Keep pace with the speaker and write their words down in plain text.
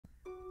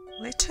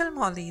Little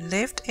Molly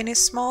lived in a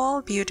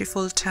small,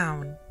 beautiful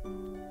town.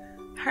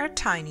 Her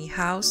tiny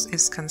house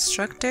is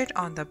constructed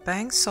on the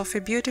banks of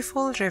a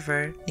beautiful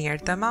river near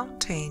the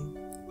mountain.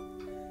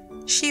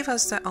 She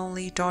was the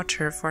only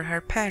daughter for her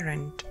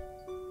parent.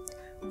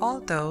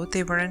 Although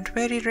they weren't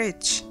very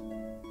rich,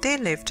 they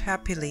lived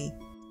happily.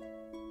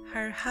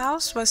 Her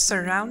house was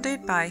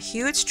surrounded by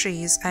huge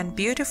trees and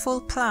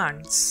beautiful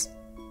plants.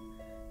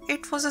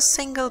 It was a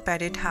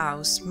single-bedded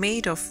house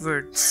made of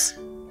woods.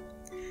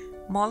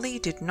 Molly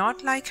did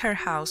not like her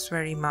house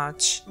very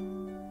much.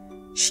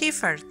 She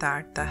felt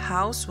that the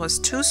house was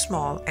too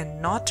small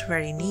and not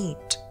very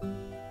neat.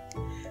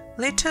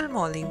 Little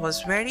Molly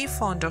was very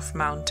fond of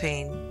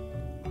mountain.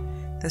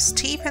 The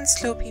steep and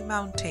slopy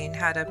mountain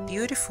had a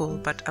beautiful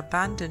but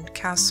abandoned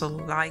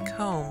castle-like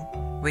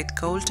home with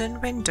golden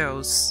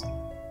windows.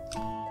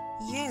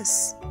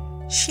 Yes,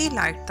 she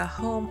liked the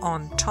home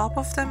on top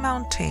of the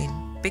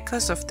mountain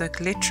because of the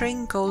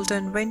glittering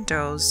golden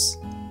windows.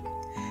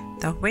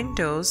 The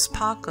windows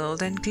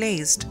sparkled and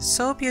glazed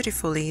so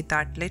beautifully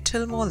that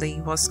little Molly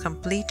was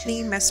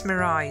completely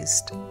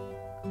mesmerized.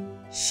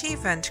 She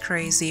went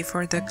crazy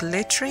for the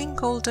glittering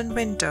golden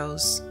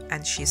windows,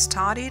 and she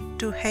started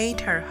to hate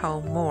her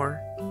home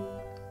more.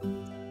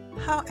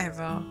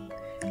 However,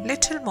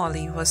 little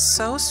Molly was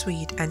so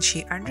sweet and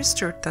she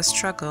understood the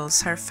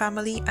struggles her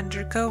family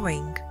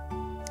undergoing.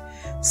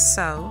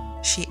 So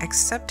she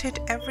accepted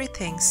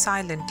everything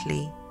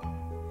silently.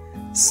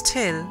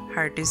 Still,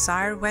 her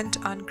desire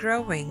went on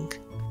growing.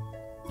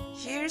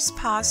 Years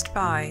passed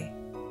by,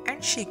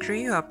 and she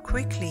grew up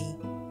quickly.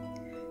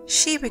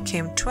 She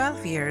became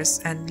 12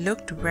 years and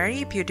looked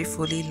very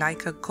beautifully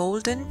like a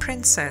golden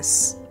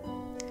princess.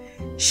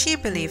 She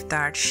believed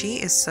that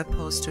she is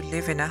supposed to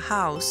live in a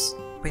house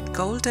with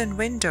golden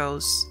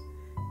windows,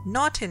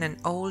 not in an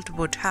old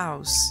wood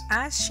house.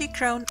 As she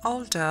grew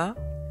older,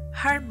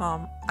 her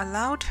mom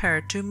allowed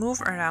her to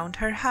move around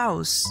her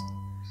house.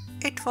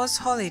 It was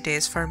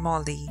holidays for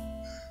Molly,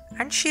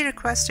 and she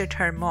requested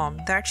her mom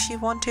that she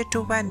wanted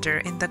to wander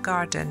in the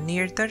garden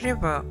near the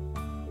river.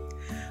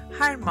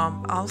 Her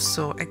mom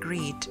also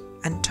agreed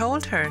and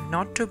told her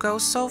not to go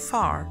so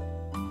far.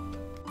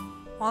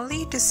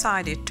 Molly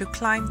decided to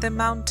climb the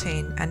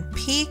mountain and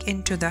peek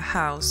into the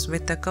house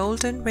with the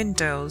golden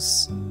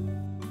windows.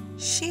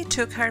 She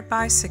took her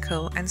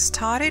bicycle and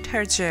started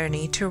her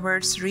journey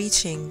towards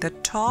reaching the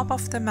top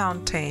of the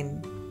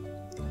mountain.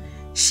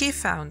 She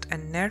found a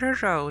narrow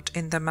road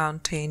in the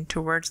mountain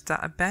towards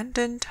the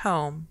abandoned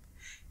home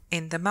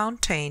in the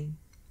mountain.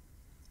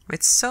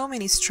 With so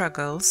many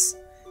struggles,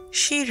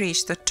 she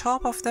reached the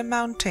top of the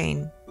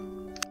mountain.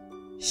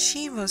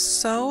 She was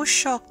so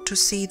shocked to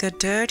see the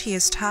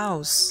dirtiest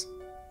house,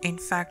 in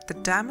fact the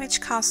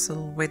damaged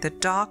castle with the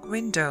dark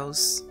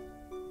windows.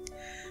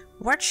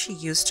 What she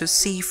used to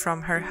see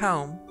from her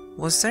home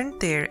wasn't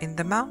there in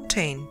the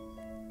mountain.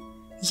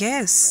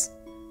 Yes,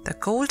 the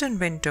golden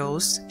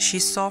windows she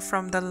saw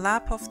from the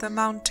lap of the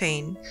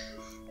mountain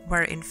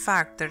were in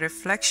fact the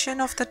reflection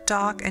of the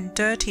dark and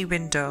dirty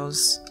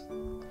windows.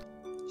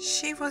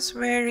 She was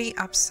very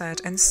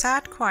upset and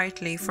sat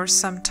quietly for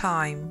some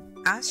time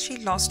as she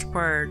lost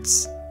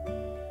words.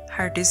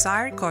 Her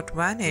desire got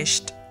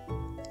vanished.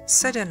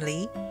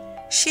 Suddenly,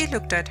 she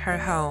looked at her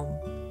home.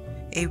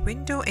 A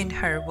window in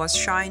her was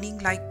shining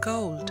like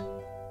gold.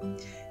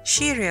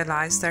 She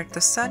realized that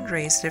the sun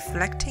rays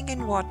reflecting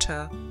in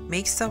water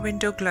makes the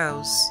window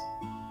glows.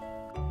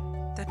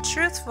 The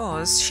truth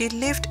was she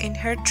lived in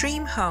her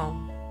dream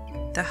home,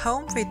 the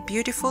home with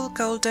beautiful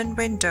golden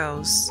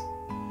windows.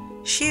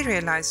 She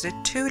realized it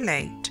too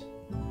late.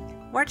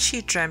 What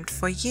she dreamt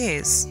for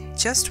years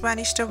just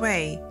vanished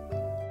away.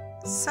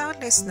 So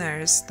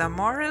listeners, the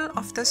moral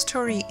of the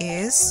story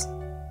is,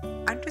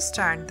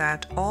 understand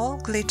that all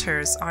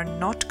glitters are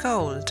not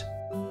gold.